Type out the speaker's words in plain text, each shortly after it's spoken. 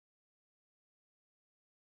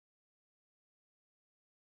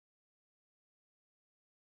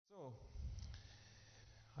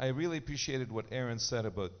I really appreciated what Aaron said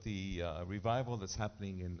about the revival that's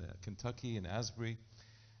happening in Kentucky and Asbury,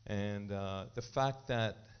 and the fact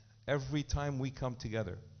that every time we come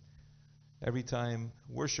together, every time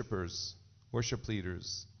worshipers, worship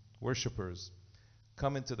leaders, worshipers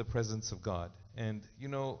come into the presence of God. And you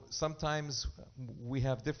know, sometimes we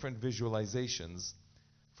have different visualizations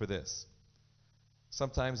for this.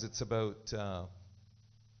 Sometimes it's about the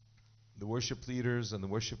worship leaders and the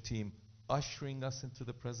worship team ushering us into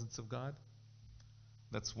the presence of God.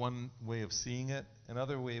 That's one way of seeing it.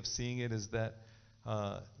 Another way of seeing it is that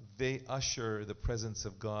they usher the presence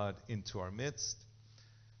of God into our midst.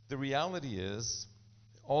 The reality is,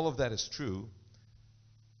 all of that is true,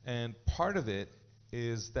 and part of it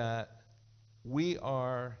is that we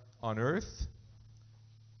are on earth,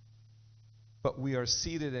 but we are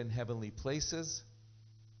seated in heavenly places,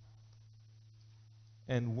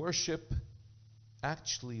 and worship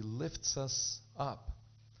actually lifts us up,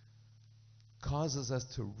 causes us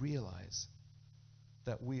to realize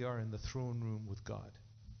that we are in the throne room with God.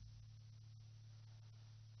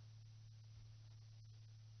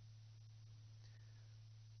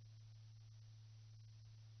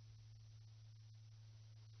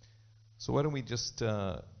 So why don't we just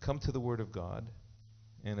come to the Word of God,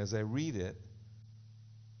 and as I read it,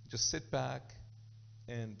 just sit back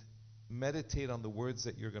and meditate on the words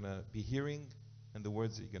that you're going to be hearing and the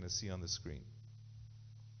words that you're going to see on the screen.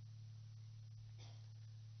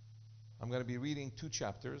 I'm going to be reading 2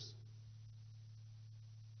 chapters.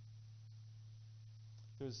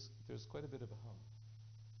 There's quite a bit of a hum.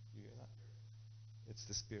 You hear that? It's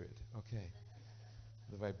the Spirit. Okay.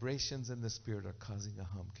 The vibrations in the Spirit are causing a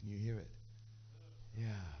hum. Can you hear it?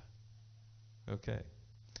 Yeah. Okay.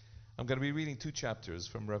 I'm going to be reading 2 chapters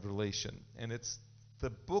from Revelation, and it's the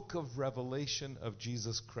book of Revelation of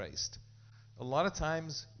Jesus Christ. A lot of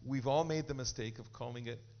times, we've all made the mistake of calling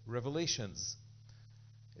it Revelations.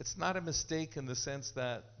 It's not a mistake in the sense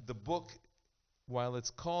that the book, while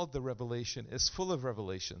it's called the Revelation, is full of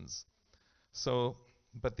revelations. So,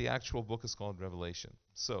 but the actual book is called Revelation.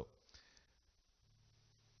 So,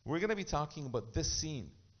 we're going to be talking about this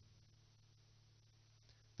scene.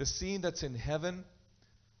 The scene that's in heaven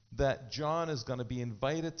that John is going to be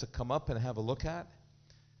invited to come up and have a look at.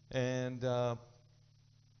 And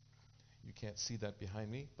you can't see that behind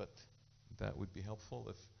me, but that would be helpful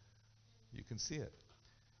if you can see it.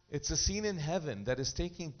 It's a scene in heaven that is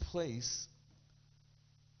taking place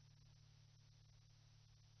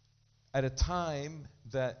at a time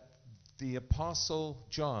that the Apostle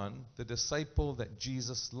John, the disciple that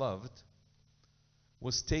Jesus loved,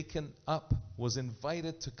 was taken up, was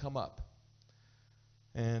invited to come up.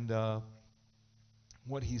 And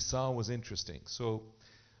what he saw was interesting. So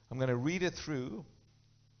I'm going to read it through.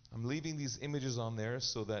 I'm leaving these images on there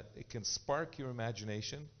so that it can spark your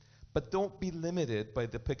imagination. But don't be limited by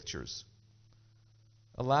the pictures.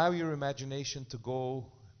 Allow your imagination to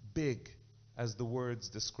go big as the words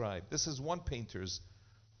describe. This is one painter's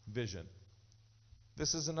vision.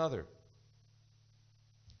 This is another.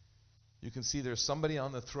 You can see there's somebody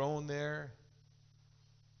on the throne there.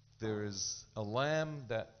 There's a lamb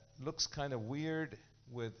that looks kind of weird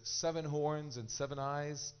with 7 horns and 7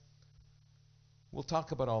 eyes. We'll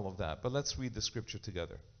talk about all of that, but let's read the scripture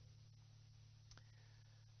together.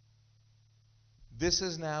 This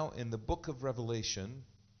is now in the book of Revelation,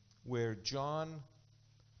 where John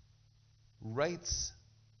writes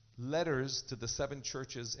letters to the 7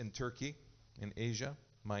 churches in Turkey, in Asia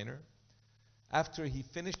Minor. After he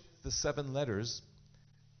finished the 7 letters,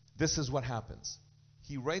 this is what happens.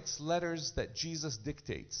 He writes letters that Jesus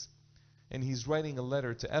dictates. And he's writing a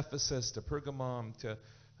letter to Ephesus, to Pergamum, to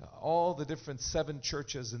all the different 7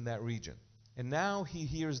 churches in that region. And now he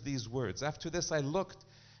hears these words. After this I looked,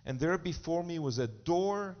 and there before me was a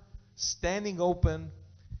door standing open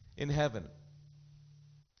in heaven.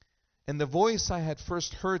 And the voice I had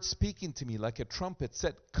first heard speaking to me like a trumpet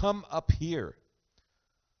said, "Come up here."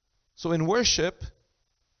 So in worship,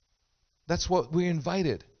 that's what we're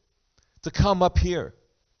invited, to come up here.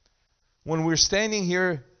 When we're standing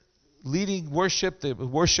here leading worship, the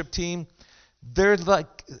worship team, they're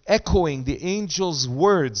like echoing the angels'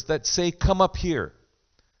 words that say, "Come up here."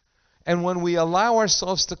 And when we allow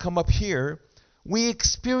ourselves to come up here, we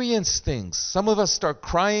experience things. Some of us start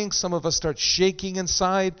crying, some of us start shaking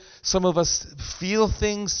inside, some of us feel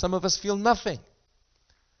things, some of us feel nothing.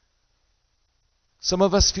 Some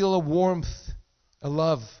of us feel a warmth, a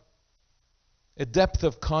love, a depth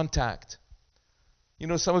of contact. You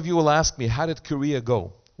know, some of you will ask me, how did Korea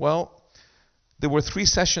go? Well, there were 3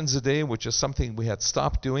 sessions a day, which is something we had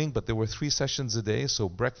stopped doing, but there were 3 sessions a day. So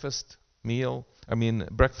breakfast,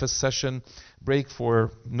 breakfast session, break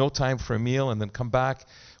for no time for a meal, and then come back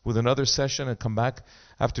with another session, and come back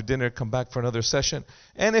after dinner, come back for another session.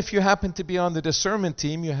 And if you happen to be on the discernment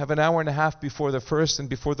team, you have an hour and a half before the first and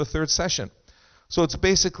before the third session. So it's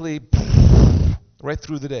basically right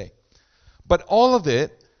through the day. But all of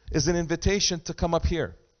it is an invitation to come up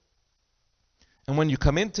here. And when you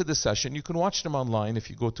come into the session, you can watch them online. If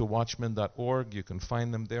you go to watchman.org, you can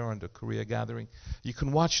find them there under Korea Gathering. You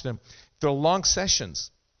can watch them. They're long sessions.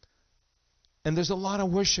 And there's a lot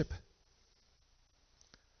of worship.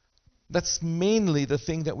 That's mainly the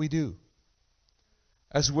thing that we do.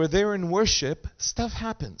 As we're there in worship, stuff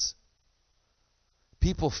happens.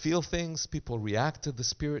 People feel things. People react to the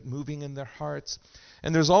Spirit moving in their hearts.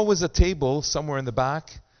 And there's always a table somewhere in the back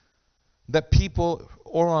that people,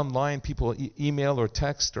 or online, people email or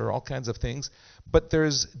text or all kinds of things, but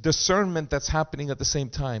there's discernment that's happening at the same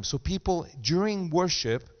time. So people, during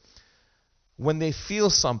worship, when they feel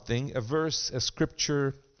something, a verse, a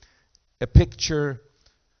scripture, a picture,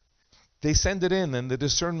 they send it in, and the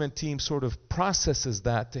discernment team sort of processes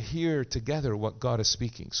that to hear together what God is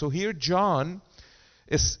speaking. So here John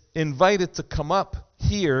is invited to come up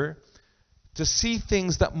here to see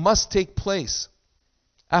things that must take place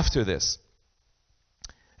after this.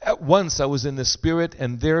 At once I was in the Spirit,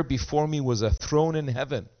 and there before me was a throne in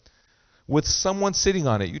heaven with someone sitting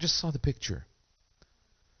on it. You just saw the picture.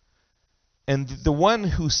 And the one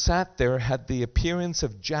who sat there had the appearance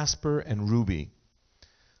of jasper and ruby.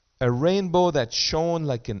 A rainbow that shone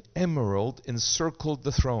like an emerald encircled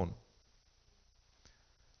the throne.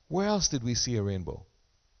 Where else did we see a rainbow?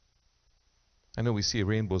 I know we see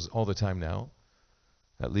rainbows all the time now,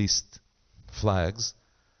 at least flags.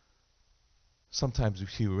 Sometimes we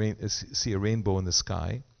see a rainbow in the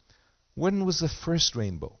sky. When was the first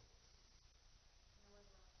rainbow?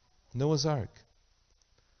 Noah's Ark.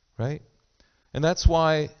 Right? And that's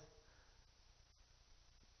why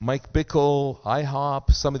Mike Bickle,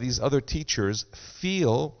 IHOP, some of these other teachers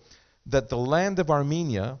feel that the land of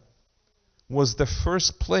Armenia was the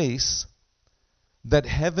first place that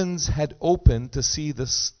heavens had opened to see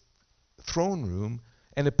this throne room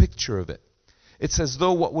and a picture of it. It's as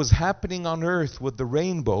though what was happening on earth with the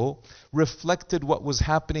rainbow reflected what was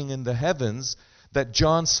happening in the heavens that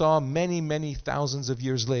John saw many, many thousands of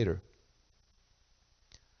years later.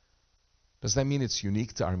 Does that mean it's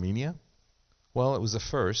unique to Armenia? Well, it was the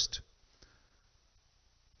first.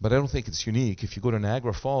 But I don't think it's unique. If you go to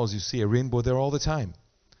Niagara Falls, you see a rainbow there all the time.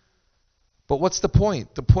 But what's the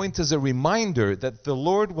point? The point is a reminder that the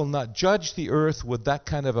Lord will not judge the earth with that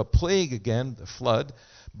kind of a plague again, the flood,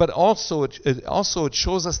 but also it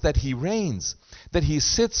shows us that He reigns, that He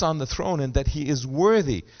sits on the throne, and that He is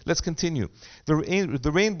worthy. Let's continue.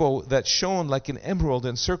 The rainbow that shone like an emerald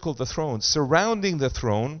encircled the throne. Surrounding the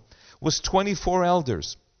throne was 24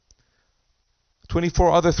 elders,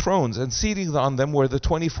 24 other thrones, and seating on them were the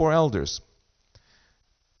 24 elders.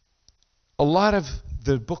 A lot of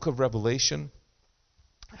the book of Revelation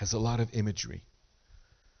has a lot of imagery.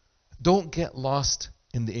 Don't get lost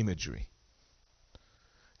in the imagery.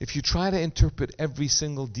 If you try to interpret every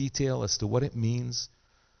single detail as to what it means,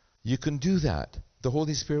 you can do that. The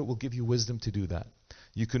Holy Spirit will give you wisdom to do that.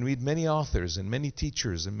 You can read many authors and many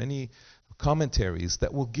teachers and many commentaries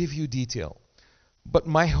that will give you detail. But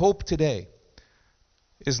my hope today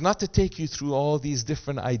is not to take you through all these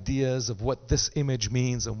different ideas of what this image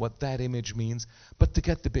means and what that image means, but to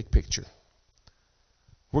get the big picture.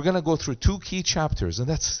 We're going to go through 2 key chapters, and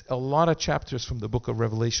that's a lot of chapters from the book of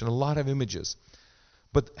Revelation, a lot of images.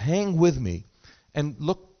 But hang with me and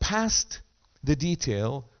look past the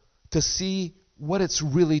detail to see what it's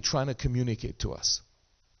really trying to communicate to us.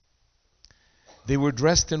 They were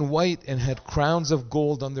dressed in white and had crowns of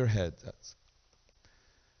gold on their heads.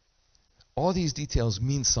 All these details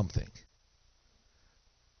mean something.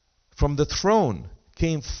 From the throne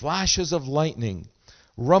came flashes of lightning,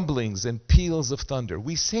 rumblings, and peals of thunder.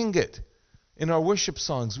 We sing it in our worship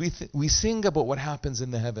songs. We sing about what happens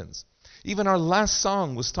in the heavens. Even our last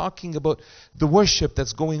song was talking about the worship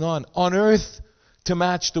that's going on earth to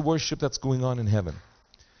match the worship that's going on in heaven.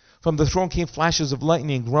 From the throne came flashes of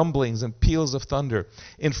lightning, rumblings, and peals of thunder.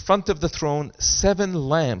 In front of the throne, 7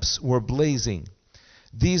 lamps were blazing.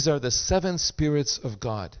 These are the 7 spirits of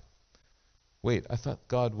God. Wait, I thought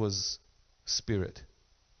God was spirit.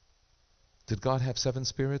 Did God have 7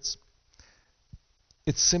 spirits?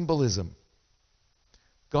 It's symbolism.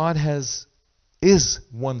 God is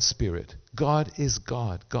one spirit. God is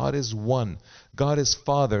God. God is one. God is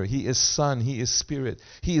Father. He is Son. He is Spirit.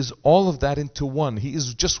 He is all of that into one. He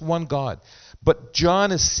is just one God. But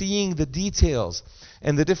John is seeing the details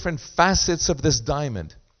and the different facets of this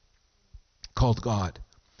diamond. called God.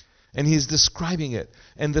 And he's describing it.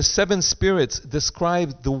 And the 7 spirits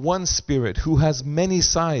describe the one spirit who has many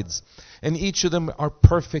sides. And each of them are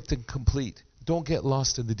perfect and complete. Don't get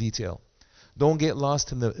lost in the detail. Don't get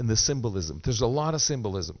lost in the symbolism. There's a lot of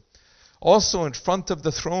symbolism. Also in front of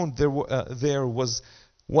the throne there was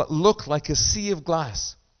what looked like a sea of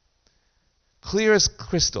glass, clear as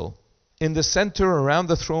crystal. In the center around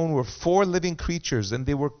the throne were 4 living creatures, and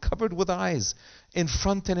they were covered with eyes in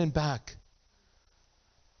front and in back.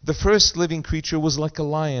 The first living creature was like a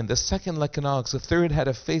lion, the second like an ox, the third had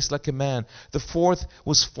a face like a man, the fourth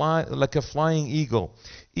was like a flying eagle.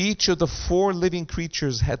 Each of the 4 living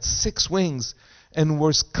creatures had 6 wings and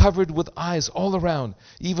was covered with eyes all around,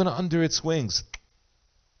 even under its wings.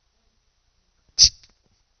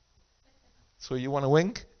 So you want to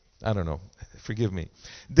wink? I don't know. Forgive me.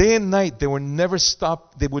 Day and night they would never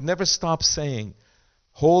stop saying,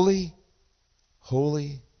 "Holy,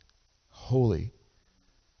 holy, holy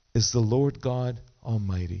is the Lord God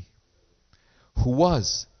Almighty, who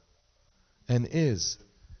was and is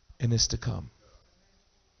to come."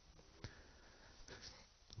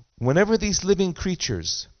 Whenever these living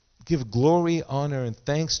creatures give glory, honor, and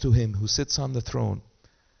thanks to him who sits on the throne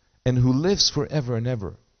and who lives forever and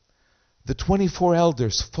ever, the 24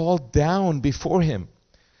 elders fall down before him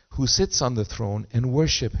who sits on the throne and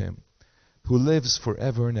worship him who lives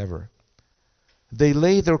forever and ever. They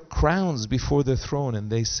lay their crowns before the throne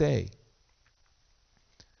and they say,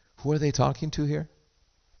 who are they talking to here?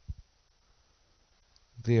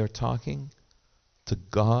 They are talking to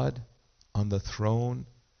God on the throne,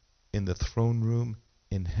 in the throne room,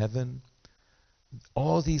 in heaven.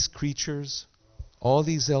 All these creatures, all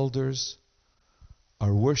these elders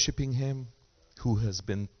are worshiping him who has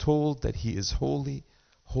been told that he is holy,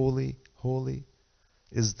 holy, holy,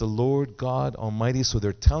 is the Lord God Almighty. So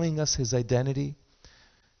they're telling us his identity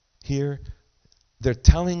here. They're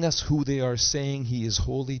telling us who they are saying he is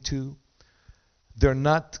holy to. They're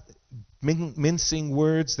not mincing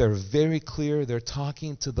words. They're very clear. They're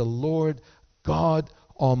talking to the Lord God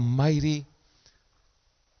Almighty,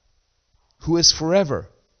 who is forever,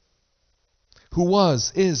 who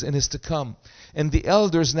was, is, and is to come. And the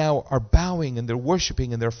elders now are bowing and they're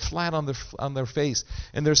worshiping and they're flat on their face.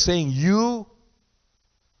 And they're saying, you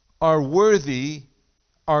are worthy,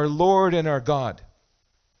 our Lord and our God,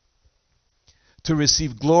 to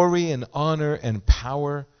receive glory and honor and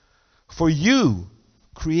power. For you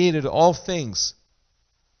created all things,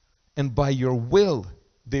 and by your will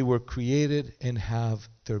they were created and have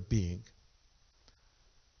their being.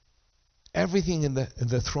 Everything in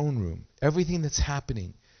the throne room, everything that's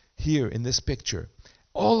happening here in this picture,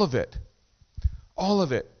 all of it,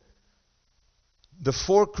 the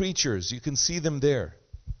 4 creatures, you can see them there,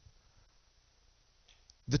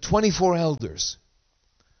 the 24 elders,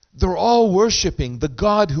 they're all worshiping the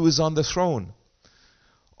God who is on the throne.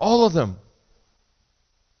 All of them.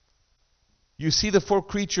 You see the 4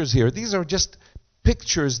 creatures here. These are just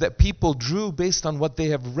pictures that people drew based on what they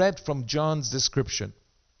have read from John's description.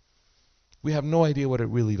 We have no idea what it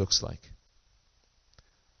really looks like.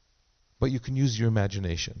 But you can use your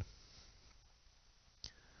imagination.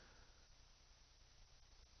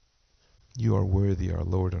 You are worthy, our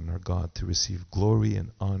Lord and our God, to receive glory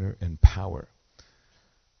and honor and power.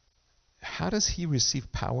 How does he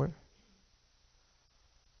receive power?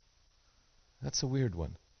 That's a weird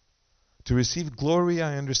one. To receive glory,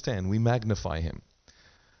 I understand. We magnify him.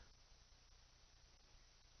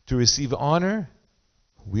 To receive honor,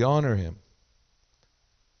 we honor him.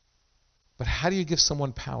 But how do you give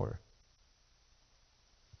someone power?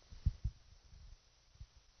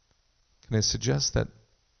 Can I suggest that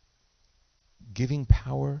giving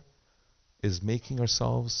power is making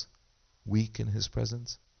ourselves weak in his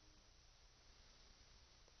presence?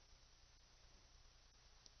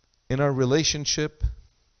 In our relationship,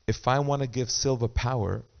 if I want to give Silva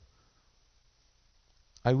power,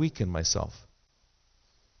 I weaken myself.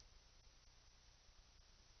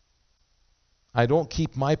 I don't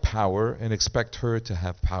keep my power and expect her to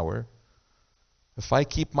have power. If I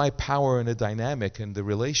keep my power in a dynamic in the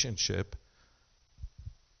relationship,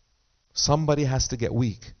 somebody has to get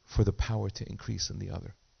weak for the power to increase in the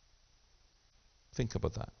other. Think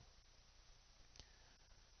about that.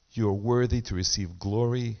 You are worthy to receive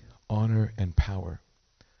glory, honor, and power.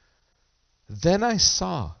 Then I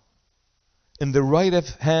saw in the right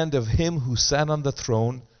hand of him who sat on the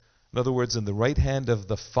throne, in other words, in the right hand of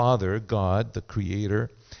the Father, God, the Creator,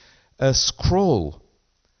 a scroll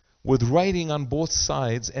with writing on both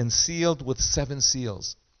sides and sealed with 7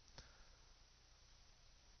 seals.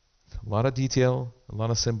 A lot of detail, a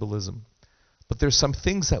lot of symbolism. But there's some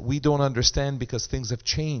things that we don't understand because things have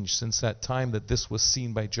changed since that time that this was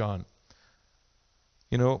seen by John.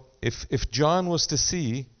 You know, if John was to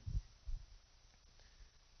see,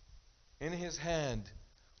 in his hand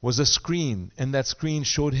was a screen, and that screen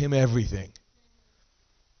showed him everything,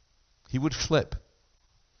 he would flip.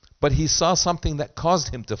 But he saw something that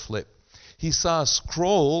caused him to flip. He saw a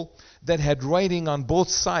scroll that had writing on both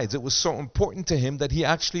sides. It was so important to him that he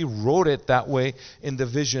actually wrote it that way in the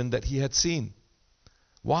vision that he had seen.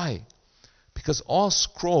 Why? Because all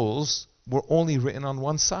scrolls were only written on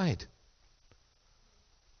one side.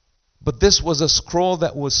 But this was a scroll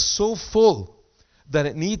that was so full that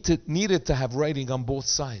it needed to have writing on both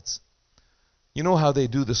sides. You know how they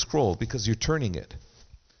do the scroll, because you're turning it.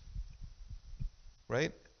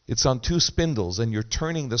 Right? It's on two spindles, and you're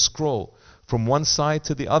turning the scroll from one side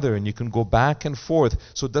to the other, and you can go back and forth.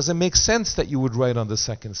 So it doesn't make sense that you would write on the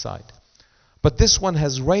second side. But this one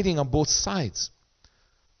has writing on both sides.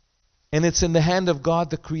 And it's in the hand of God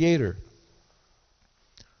the Creator.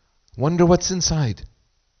 Wonder what's inside.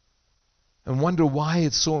 And wonder why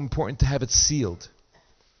it's so important to have it sealed.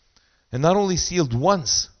 And not only sealed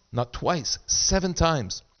once, not twice, 7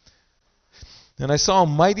 times. And I saw a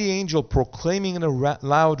mighty angel proclaiming in a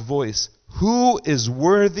loud voice, "Who is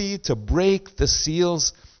worthy to break the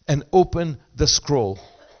seals and open the scroll?"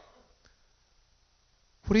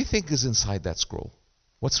 What do you think is inside that scroll?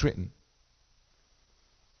 What's written?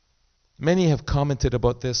 Many have commented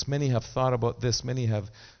about this. Many have thought about this. Many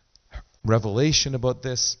have revelation about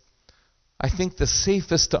this. I think the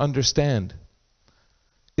safest to understand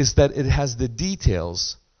is that it has the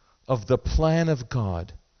details of the plan of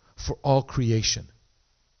God for all creation.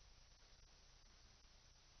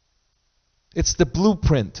 It's the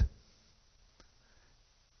blueprint.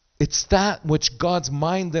 It's that which God's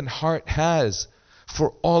mind and heart has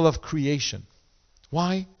for all of creation.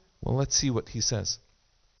 Why? Well, let's see what he says.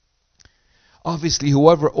 Obviously,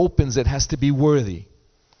 whoever opens it has to be worthy.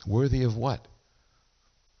 Worthy of what?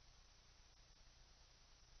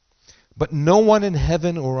 But no one in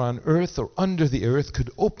heaven or on earth or under the earth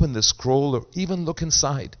could open the scroll or even look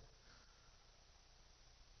inside.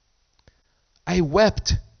 I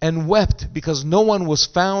wept and wept because no one was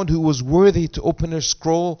found who was worthy to open a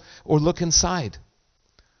scroll or look inside.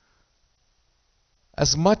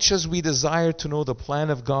 As much as we desire to know the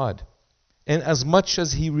plan of God, and as much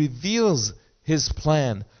as He reveals His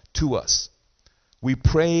plan to us, we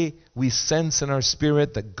pray, we sense in our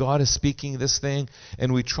spirit that God is speaking this thing,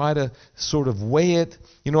 and we try to sort of weigh it.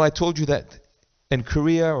 You know, I told you that in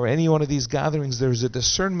Korea or any one of these gatherings, there's a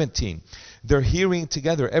discernment team. They're hearing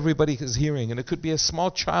together. Everybody is hearing. And it could be a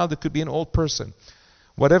small child, it could be an old person.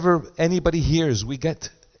 Whatever anybody hears, we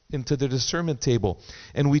get into the discernment table,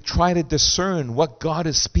 and we try to discern what God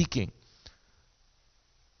is speaking.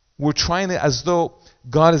 We're trying to, as though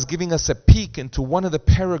God is giving us a peek into one of the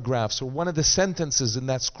paragraphs or one of the sentences in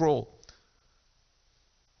that scroll.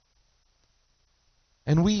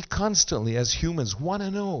 And we constantly, as humans, want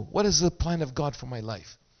to know, what is the plan of God for my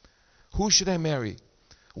life? Who should I marry?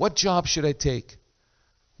 What job should I take?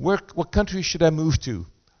 What country should I move to?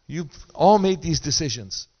 You've all made these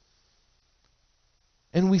decisions.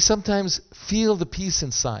 And we sometimes feel the peace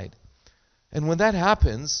inside. And when that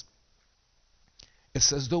happens,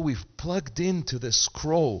 it's as though we've plugged into this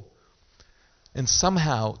scroll and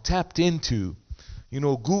somehow tapped into,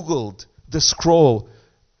 Googled the scroll,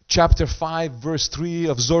 chapter 5, verse 3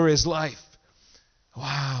 of Zore's life.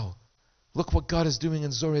 Wow, look what God is doing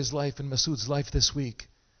in Zore's life and Masood's life this week.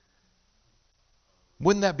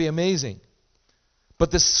 Wouldn't that be amazing?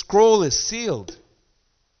 But the scroll is sealed.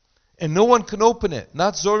 And no one can open it.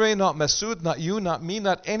 Not Zore, not Masood, not you, not me,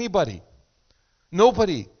 not anybody.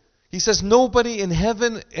 Nobody. He says nobody in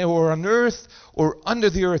heaven or on earth or under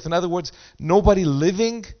the earth. In other words, nobody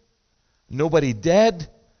living, nobody dead,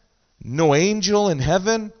 no angel in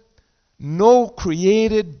heaven, no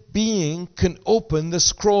created being can open the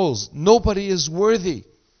scrolls. Nobody is worthy.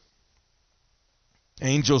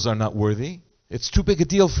 Angels are not worthy. It's too big a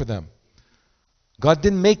deal for them. God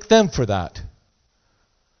didn't make them for that.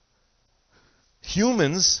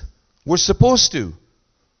 Humans were supposed to.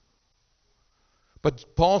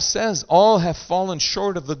 But Paul says, all have fallen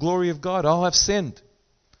short of the glory of God. All have sinned.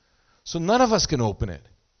 So none of us can open it.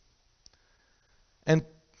 And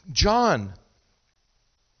John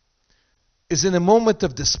is in a moment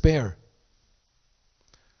of despair.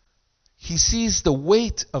 He sees the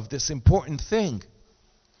weight of this important thing.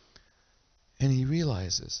 And he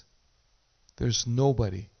realizes there's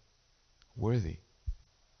nobody worthy.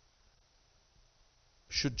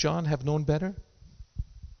 Should John have known better?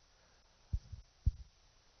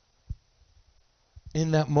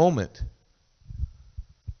 In that moment,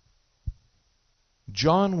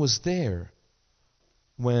 John was there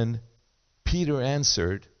when Peter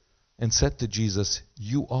answered and said to Jesus,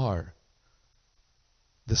 "You are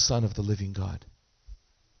the Son of the living God."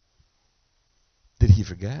 Did he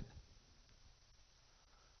forget?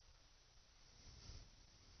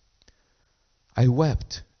 I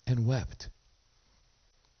wept and wept.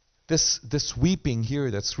 This weeping here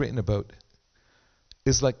that's written about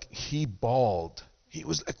is like he bawled. He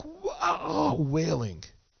was like, wow, wailing.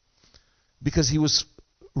 Because he was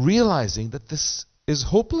realizing that this is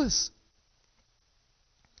hopeless.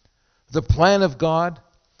 The plan of God,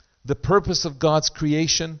 the purpose of God's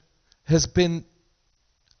creation has been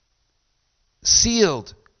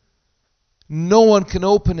sealed. No one can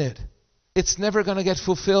open it. It's never going to get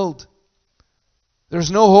fulfilled. There's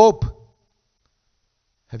no hope.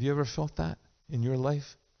 Have you ever felt that in your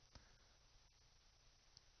life?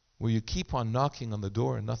 Where you keep on knocking on the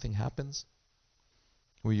door and nothing happens?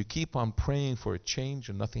 Where you keep on praying for a change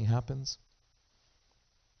and nothing happens?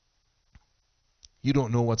 You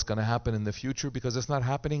don't know what's going to happen in the future because it's not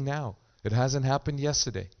happening now. It hasn't happened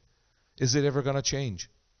yesterday. Is it ever going to change?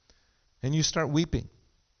 And you start weeping.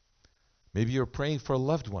 Maybe you're praying for a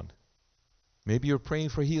loved one. Maybe you're praying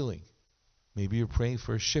for healing. Maybe you're praying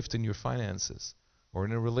for a shift in your finances or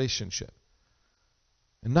in a relationship.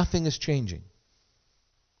 And nothing is changing.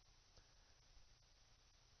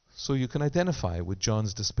 So you can identify with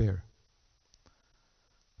John's despair.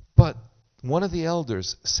 But one of the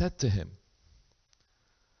elders said to him,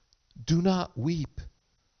 "Do not weep.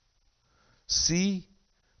 See,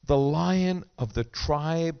 the Lion of the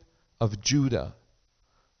tribe of Judah,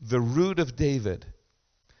 the Root of David,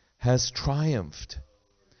 has triumphed.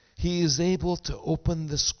 He is able to open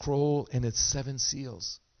the scroll and its 7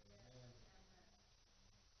 seals."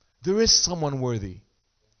 There is someone worthy.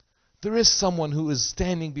 There is someone who is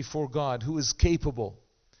standing before God, who is capable.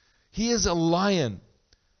 He is a lion.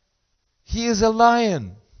 He is a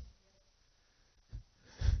lion.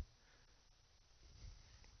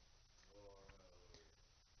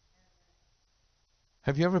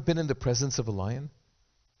 Have you ever been in the presence of a lion?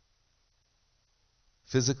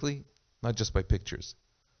 Physically, not just by pictures.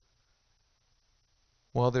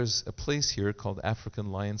 Well, there's a place here called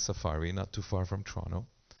African Lion Safari, not too far from Toronto.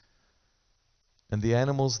 And the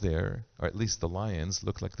animals there, or at least the lions,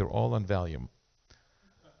 look like they're all on Valium.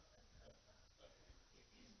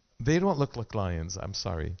 They don't look like lions, I'm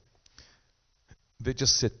sorry. They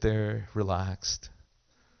just sit there, relaxed.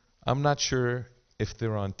 I'm not sure if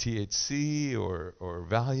they're on THC or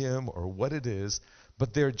Valium or what it is,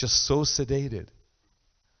 but they're just so sedated.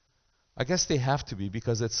 I guess they have to be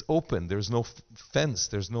because it's open. There's no fence.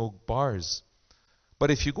 There's no bars.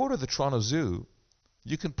 But if you go to the Toronto Zoo,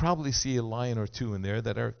 you can probably see a lion or two in there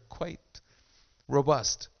that are quite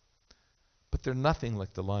robust. But they're nothing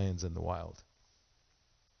like the lions in the wild.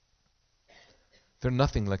 They're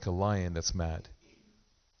nothing like a lion that's mad.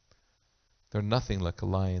 They're nothing like a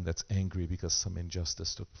lion that's angry because some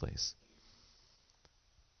injustice took place.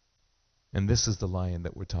 And this is the lion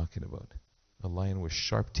that we're talking about. A lion with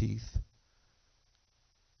sharp teeth,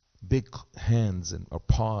 big hands or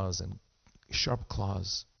paws and sharp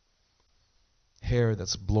claws, hair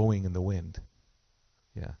that's blowing in the wind.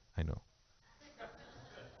 Yeah, I know.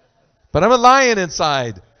 But I'm a lion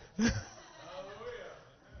inside.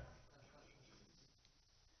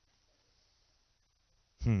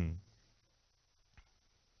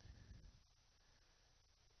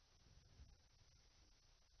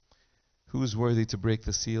 Who's worthy to break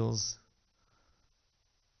the seals?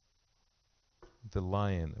 The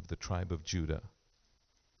Lion of the tribe of Judah.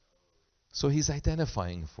 So he's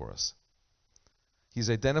identifying for us. He's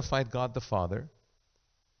identified God the Father.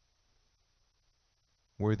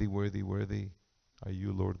 Worthy, worthy, worthy are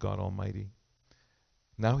you, Lord God Almighty.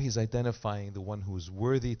 Now he's identifying the one who is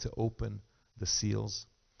worthy to open the seals.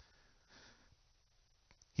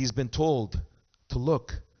 He's been told to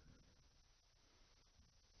look.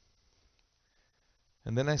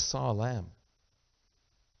 And then I saw a lamb.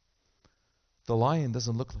 The lion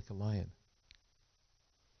doesn't look like a lion.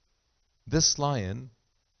 This lion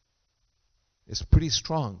is pretty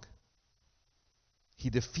strong. He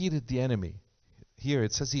defeated the enemy. Here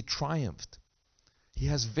it says he triumphed. He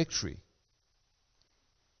has victory.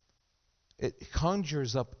 It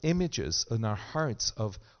conjures up images in our hearts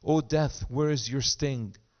of, "Oh death, where is your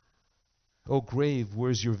sting? Oh grave,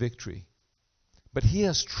 where is your victory?" But he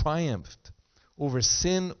has triumphed over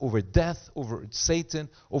sin, over death, over Satan,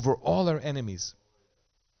 over all our enemies.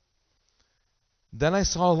 Then I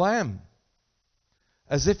saw a lamb,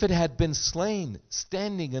 as if it had been slain,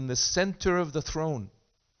 standing in the center of the throne.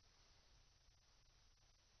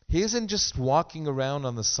 He isn't just walking around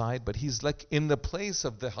on the side, but he's like in the place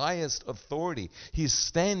of the highest authority. He's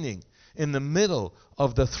standing in the middle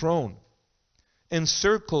of the throne,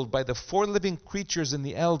 encircled by the 4 living creatures and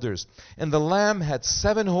the elders. And the Lamb had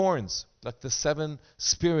 7 horns, like the 7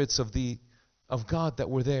 spirits of God that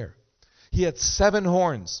were there. He had 7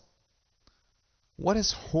 horns. What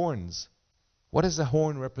is horns? What does a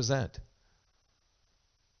horn represent?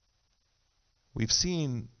 We've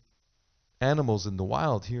seen animals in the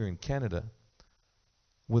wild here in Canada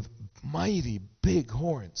with mighty big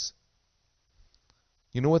horns.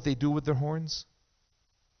 You know what they do with their horns?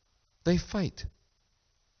 They fight.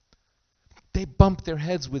 They bump their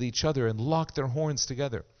heads with each other and lock their horns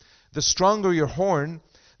together. The stronger your horn,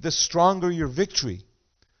 the stronger your victory.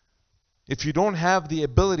 If you don't have the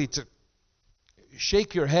ability to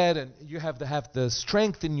shake your head, and you have to have the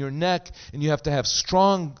strength in your neck, and you have to have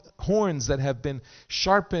strong horns that have been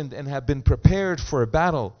sharpened and have been prepared for a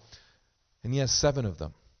battle. And he has 7 of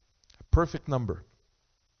them. A perfect number.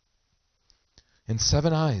 And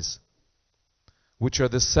 7 eyes, which are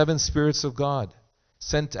the 7 spirits of God,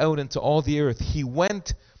 sent out into all the earth. He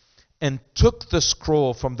went and took the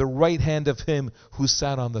scroll from the right hand of him who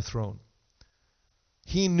sat on the throne.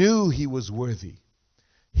 He knew he was worthy.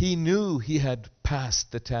 He knew he had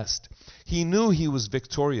passed the test. He knew he was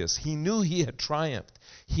victorious. He knew he had triumphed.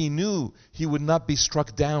 He knew he would not be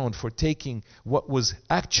struck down for taking what was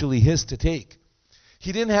actually his to take.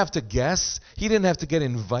 He didn't have to guess. He didn't have to get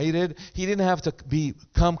invited. He didn't have to be,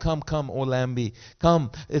 come, O Lamb,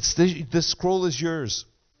 come. The scroll is yours.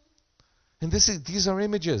 And these are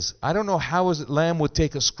images. I don't know how a lamb would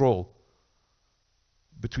take a scroll.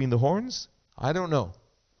 Between the horns? I don't know.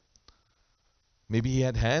 Maybe he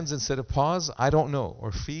had hands instead of paws. I don't know.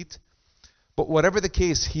 Or feet. But whatever the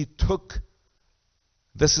case, he took,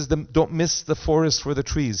 don't miss the forest for the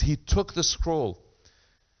trees. He took the scroll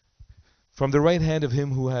from the right hand of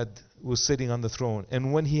him who was sitting on the throne.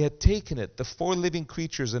 And when he had taken it, the 4 living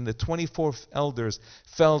creatures and the 24 elders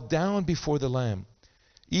fell down before the Lamb.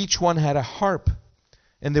 Each one had a harp,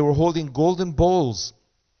 and they were holding golden bowls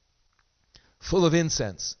full of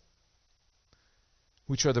incense,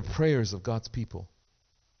 which are the prayers of God's people.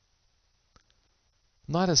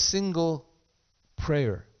 Not a single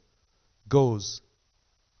prayer goes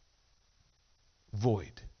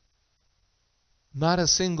void. Not a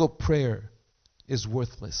single prayer is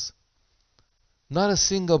worthless. Not a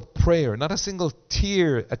single prayer, not a single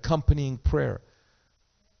tear accompanying prayer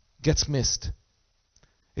gets missed.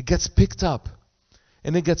 It gets picked up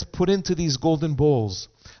and it gets put into these golden bowls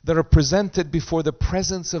that are presented before the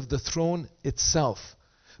presence of the throne itself,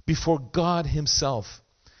 before God himself.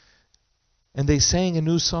 And they sang a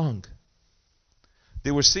new song.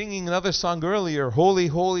 They were singing another song earlier, Holy,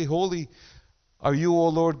 holy, holy are you, O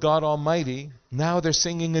Lord God Almighty. Now they're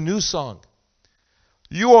singing a new song.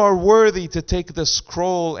 You are worthy to take the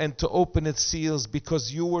scroll and to open its seals,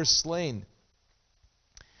 because you were slain.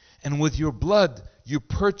 And with your blood you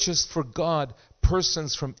purchased for God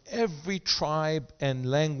persons from every tribe and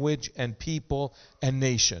language and people and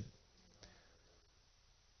nation.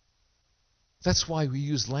 That's why we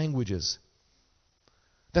use languages.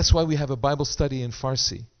 That's why we have a Bible study in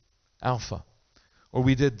Farsi, Alpha. Or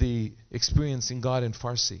we did the Experiencing God in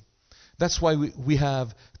Farsi. That's why we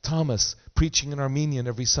have Thomas preaching in Armenian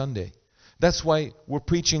every Sunday. That's why we're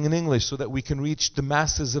preaching in English, so that we can reach the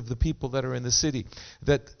masses of the people that are in the city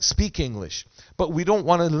that speak English. But we don't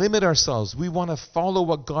want to limit ourselves. We want to follow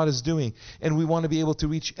what God is doing. And we want to be able to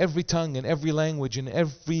reach every tongue and every language and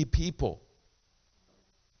every people.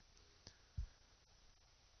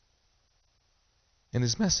 And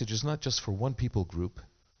his message is not just for one people group,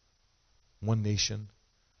 one nation.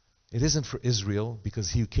 It isn't for Israel, because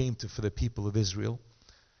he came for the people of Israel.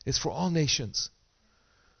 It's for all nations.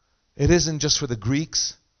 It isn't just for the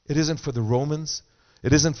Greeks. It isn't for the Romans.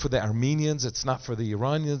 It isn't for the Armenians. It's not for the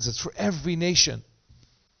Iranians. It's for every nation,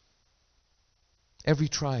 every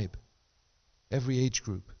tribe, every age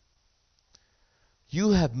group.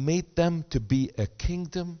 You have made them to be a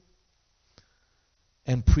kingdom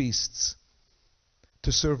and priests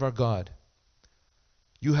to serve our God.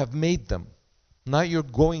 You have made them. Not you're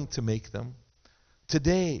going to make them.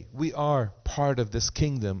 Today we are part of this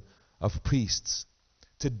kingdom of priests.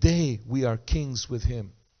 Today we are kings with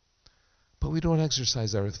him. But we don't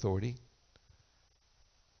exercise our authority.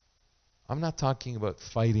 I'm not talking about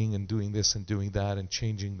fighting and doing this and doing that and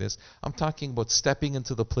changing this. I'm talking about stepping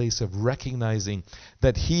into the place of recognizing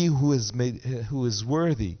that he who is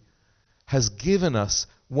worthy has given us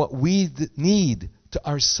what we need to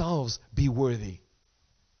ourselves be worthy.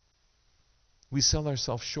 We sell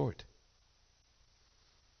ourselves short.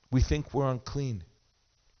 We think we're unclean.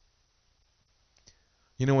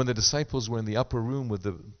 You know, when the disciples were in the upper room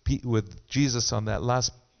with Jesus on that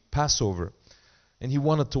last Passover, and he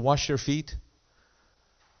wanted to wash their feet,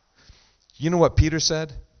 you know what Peter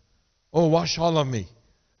said? Oh, wash all of me.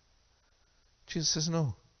 Jesus says,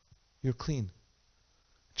 no, you're clean.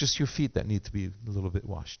 Just your feet that need to be a little bit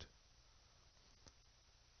washed.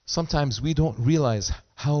 Sometimes we don't realize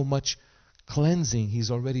how much cleansing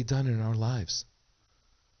he's already done in our lives.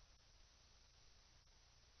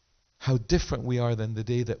 How different we are than the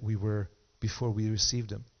day that we were before we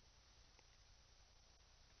received him.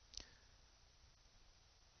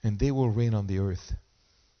 And they will reign on the earth.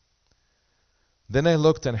 Then I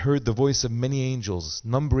looked and heard the voice of many angels,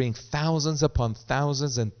 numbering thousands upon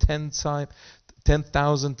thousands and 10,000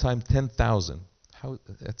 times 10,000.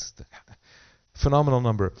 That's the phenomenal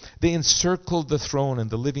number. They encircled the throne and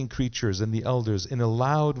the living creatures and the elders. In a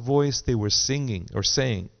loud voice they were singing or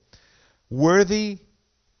saying, "Worthy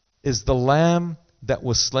is the Lamb that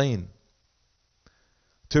was slain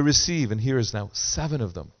to receive," and here is now 7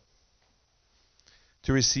 of them,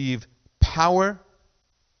 to receive power,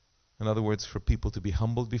 in other words, for people to be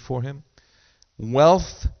humbled before him,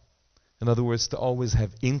 wealth, in other words, to always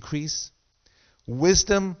have increase,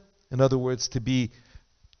 wisdom, in other words, to be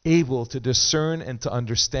able to discern and to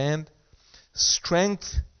understand,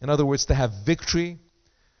 strength, in other words, to have victory,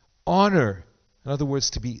 honor, in other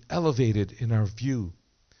words, to be elevated in our view,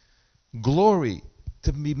 glory,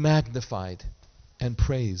 to be magnified, and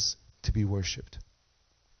praise, to be worshipped.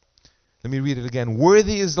 Let me read it again.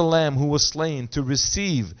 Worthy is the Lamb who was slain to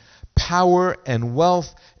receive power and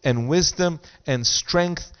wealth and wisdom and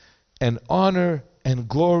strength and honor and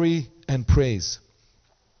glory and praise.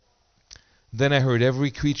 Then I heard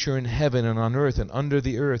every creature in heaven and on earth and under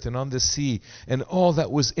the earth and on the sea and all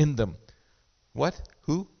that was in them. What?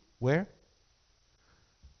 Who? Where?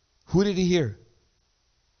 Who did he hear?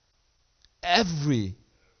 Every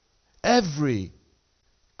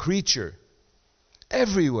creature,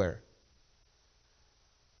 everywhere.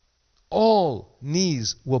 All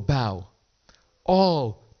knees will bow.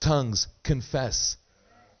 All tongues confess.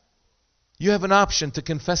 You have an option to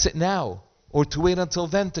confess it now or to wait until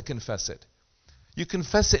then to confess it. You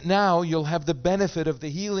confess it now, you'll have the benefit of the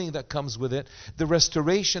healing that comes with it, the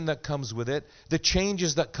restoration that comes with it, the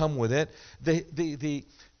changes that come with it, the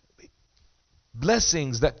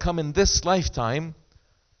blessings that come in this lifetime,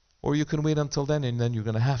 or you can wait until then and then you're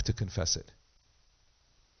going to have to confess it.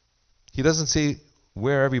 He doesn't say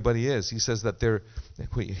where everybody is. He says that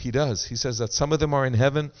he does. He says that some of them are in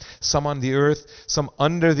heaven, some on the earth, some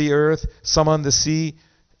under the earth, some on the sea.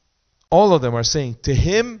 All of them are saying, to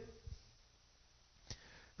him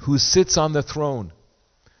who sits on the throne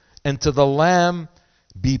and to the Lamb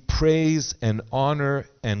be praise and honor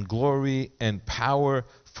and glory and power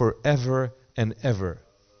forever and ever.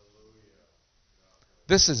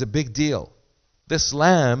 This is a big deal. This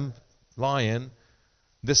lion,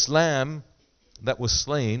 this lamb that was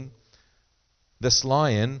slain, this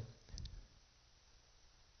lion,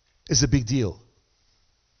 is a big deal.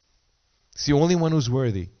 It's the only one who's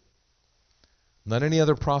worthy. Not any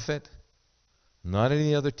other prophet, not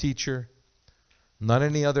any other teacher, not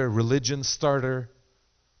any other religion starter,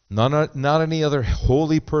 not any other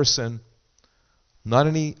holy person, not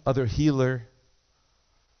any other healer.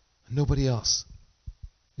 Nobody else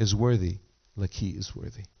is worthy like he is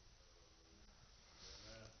worthy.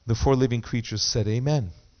 The 4 living creatures said,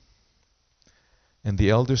 Amen. And the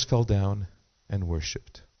elders fell down and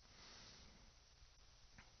worshipped.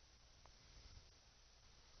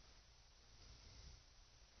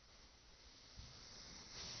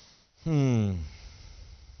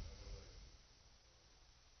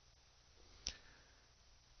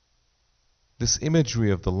 This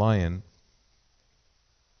imagery of the lion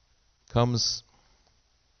comes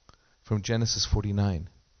from Genesis 49,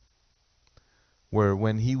 where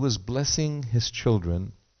when he was blessing his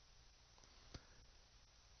children,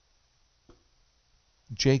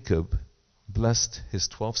 Jacob blessed his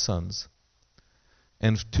 12 sons,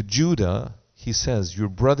 and to Judah he says, your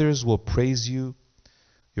brothers will praise you,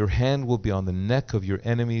 your hand will be on the neck of your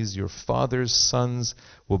enemies, your father's sons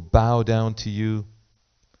will bow down to you.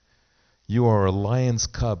 You are a lion's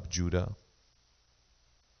cub, Judah.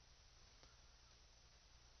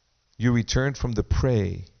 You returned from the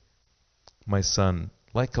prey, my son.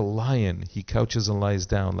 Like a lion, he couches and lies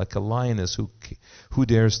down. Like a lioness, who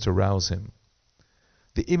dares to rouse him?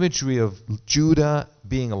 The imagery of Judah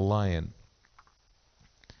being a lion.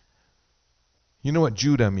 You know what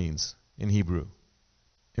Judah means in Hebrew?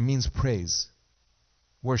 It means praise,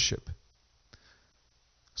 worship.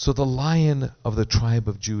 So the lion of the tribe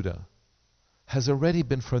of Judah has already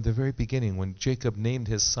been from the very beginning, when Jacob named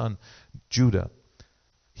his son Judah,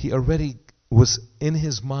 he already was in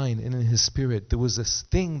his mind and in his spirit. There was this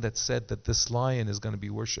thing that said that this lion is going to be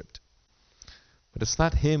worshipped. But it's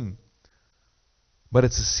not him, but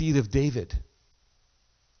it's the seed of David.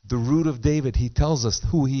 The root of David. He tells us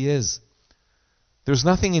who he is. There's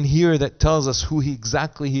nothing in here that tells us who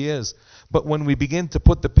exactly he is. But when we begin to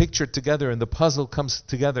put the picture together and the puzzle comes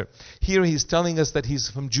together, here he's telling us that he's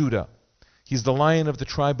from Judah. He's the Lion of the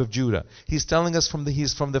tribe of Judah. He's telling us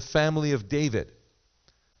he's from the family of David.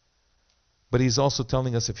 But he's also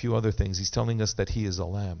telling us a few other things. He's telling us that he is a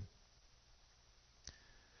lamb.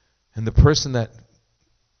 And the person that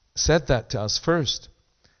said that to us first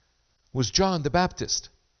was John the Baptist.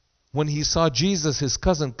 When he saw Jesus, his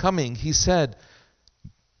cousin, coming, he said,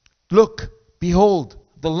 "Look, behold,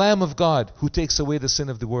 the Lamb of God who takes away the sin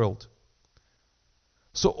of the world."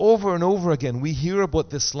 So over and over again, we hear about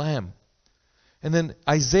this Lamb. And then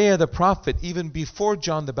Isaiah the prophet, even before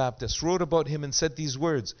John the Baptist, wrote about him and said these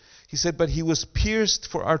words. He said, "But he was pierced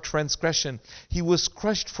for our transgression. He was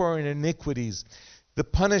crushed for our iniquities. The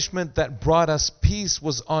punishment that brought us peace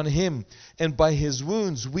was on him, and by his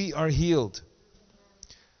wounds we are healed."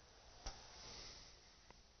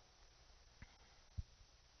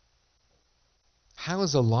 How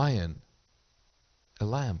is a lion a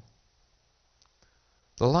lamb?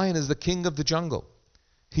 The lion is the king of the jungle.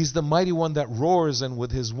 He's the mighty one that roars, and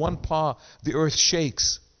with his one paw the earth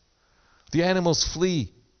shakes. The animals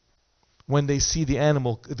flee when they see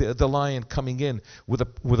the lion coming in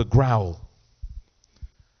with a growl.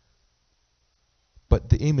 But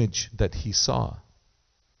the image that he saw,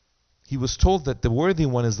 he was told that the worthy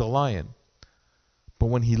one is the lion. But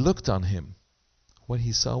when he looked on him, what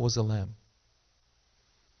he saw was a lamb.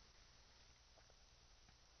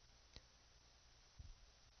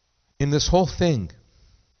 In this whole thing,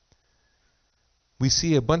 we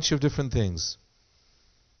see a bunch of different things.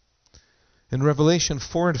 In Revelation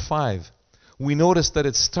 4 and 5, we notice that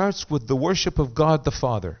it starts with the worship of God the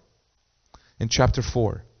Father in chapter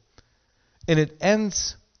 4. And it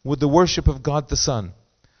ends with the worship of God the Son.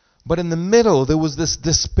 But in the middle, there was this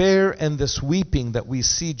despair and this weeping that we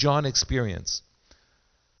see John experience.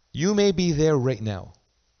 You may be there right now.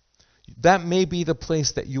 That may be the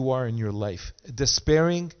place that you are in your life,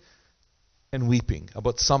 despairing and weeping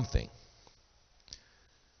about something.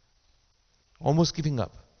 Almost giving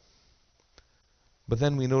up. But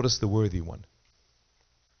then we notice the worthy one.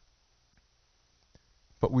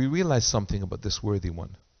 But we realize something about this worthy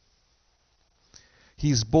one.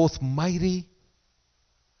 He's both mighty,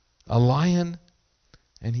 a lion,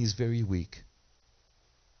 and he's very weak.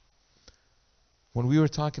 When we were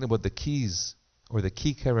talking about the keys or the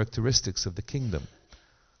key characteristics of the kingdom,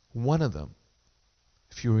 one of them,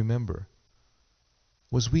 if you remember,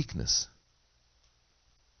 was weakness.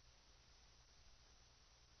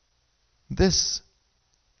 This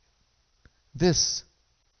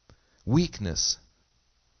weakness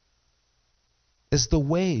is the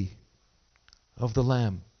way of the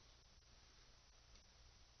Lamb.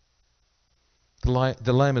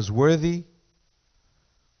 The Lamb is worthy.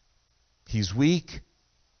 He's weak.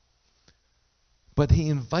 But he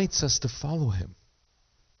invites us to follow him.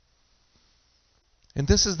 And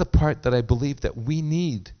this is the part that I believe that we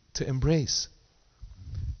need to embrace.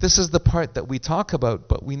 This is the part that we talk about,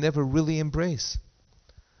 but we never really embrace.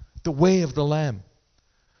 The way of the Lamb.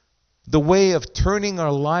 The way of turning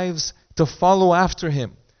our lives to follow after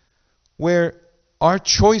him. Where our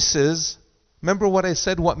choices, remember what I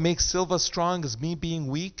said, what makes Silva strong is me being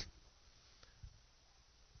weak?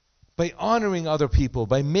 By honoring other people,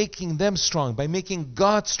 by making them strong, by making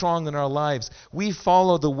God strong in our lives, we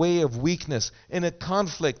follow the way of weakness. In a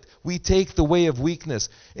conflict, we take the way of weakness.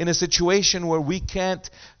 In a situation where we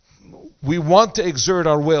want to exert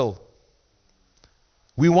our will.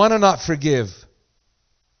 We want to not forgive.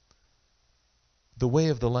 The way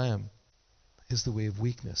of the Lamb is the way of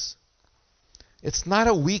weakness. It's not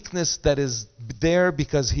a weakness that is there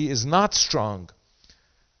because he is not strong.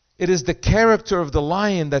 It is the character of the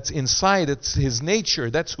lion that's inside. It's his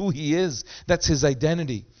nature. That's who he is. That's his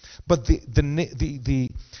identity. But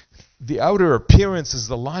the outer appearance is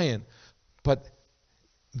the lion. But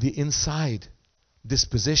the inside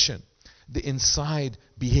disposition, the inside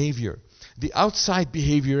behavior, the outside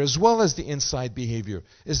behavior as well as the inside behavior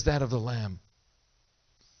is that of the Lamb.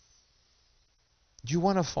 Do you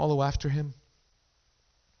want to follow after him?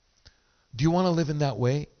 Do you want to live in that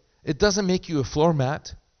way? It doesn't make you a floor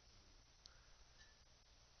mat.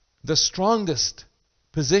 The strongest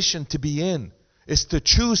position to be in is to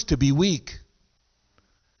choose to be weak.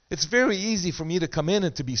 It's very easy for me to come in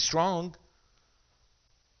and to be strong.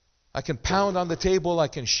 I can pound on the table, I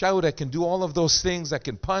can shout, I can do all of those things, I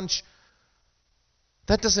can punch.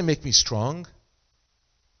 That doesn't make me strong.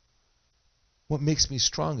 What makes me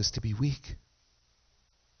strong is to be weak.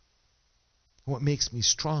 What makes me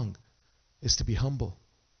strong is to be humble.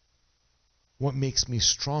 What makes me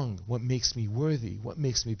strong, what makes me worthy, what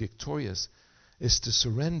makes me victorious is to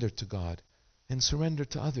surrender to God and surrender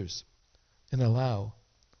to others and allow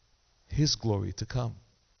His glory to come.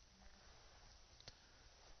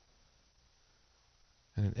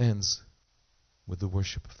 And it ends with the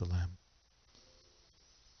worship of the Lamb.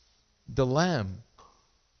 The Lamb,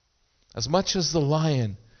 as much as the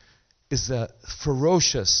lion is a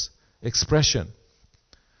ferocious expression,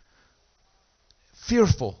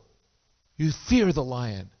 fearful, you fear the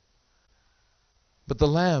lion. But the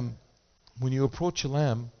lamb, when you approach a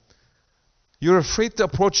lamb, you're afraid to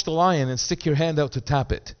approach the lion and stick your hand out to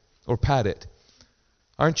tap it or pat it,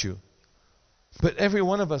 aren't you? But every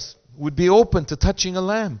one of us would be open to touching a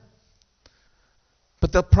lamb.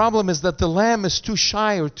 But the problem is that the lamb is too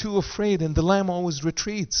shy or too afraid, and the lamb always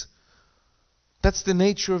retreats. That's the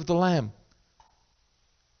nature of the lamb.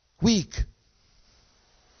 Weak.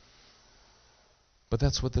 But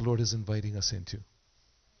that's what the Lord is inviting us into.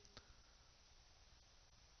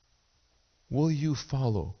 Will you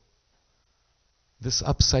follow this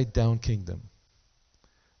upside down kingdom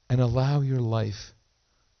and allow your life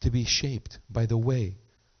to be shaped by the way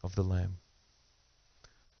of the Lamb?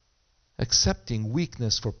 Accepting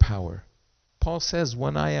weakness for power. Paul says,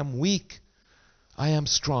 when I am weak, I am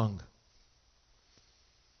strong.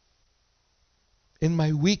 In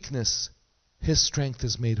my weakness, His strength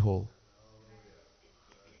is made whole.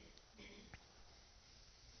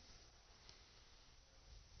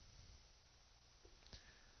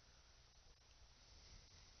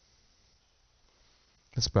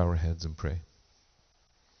 Let's bow our heads and pray.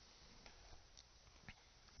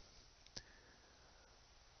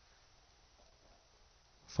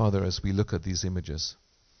 Father, as we look at these images,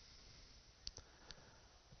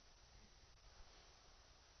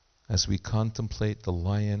 as we contemplate the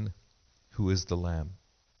lion who is the lamb,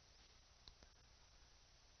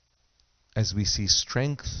 as we see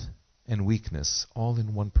strength and weakness all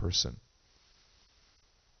in one person,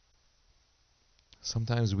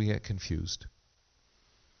 sometimes we get confused.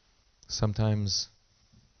 Sometimes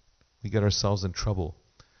we get ourselves in trouble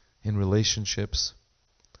in relationships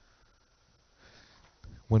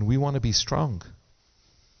when we want to be strong.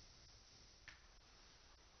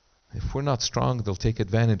 If we're not strong, they'll take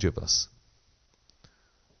advantage of us.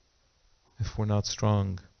 If we're not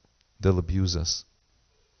strong, they'll abuse us.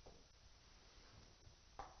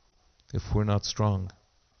 If we're not strong,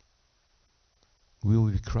 we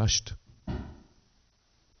will be crushed.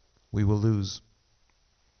 We will lose.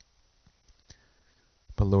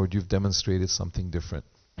 But Lord, you've demonstrated something different.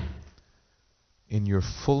 In your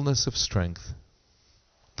fullness of strength,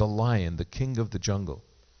 the lion, the king of the jungle,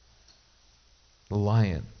 the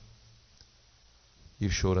lion, you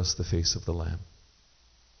showed us the face of the Lamb.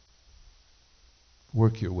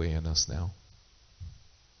 Work your way in us now.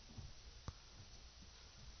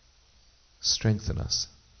 Strengthen us,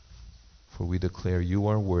 for we declare you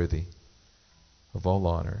are worthy of all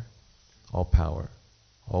honor, all power,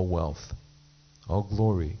 all wealth, all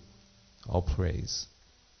glory, all praise.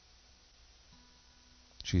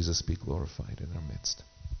 Jesus, be glorified in our midst.